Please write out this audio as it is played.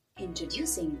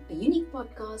Introducing a unique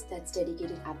podcast that's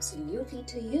dedicated absolutely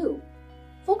to you.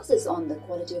 Focuses on the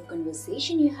quality of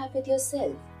conversation you have with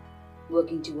yourself,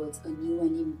 working towards a new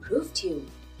and improved you,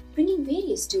 bringing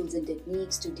various tools and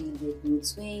techniques to deal with mood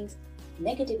swings,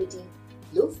 negativity,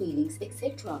 low feelings,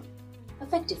 etc.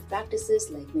 Effective practices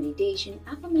like meditation,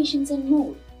 affirmations, and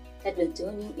more that will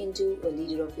turn you into a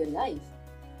leader of your life.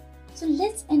 So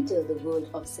let's enter the world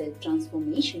of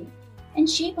self-transformation and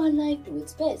shape our life to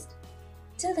its best.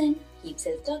 Till then, keep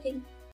self-talking.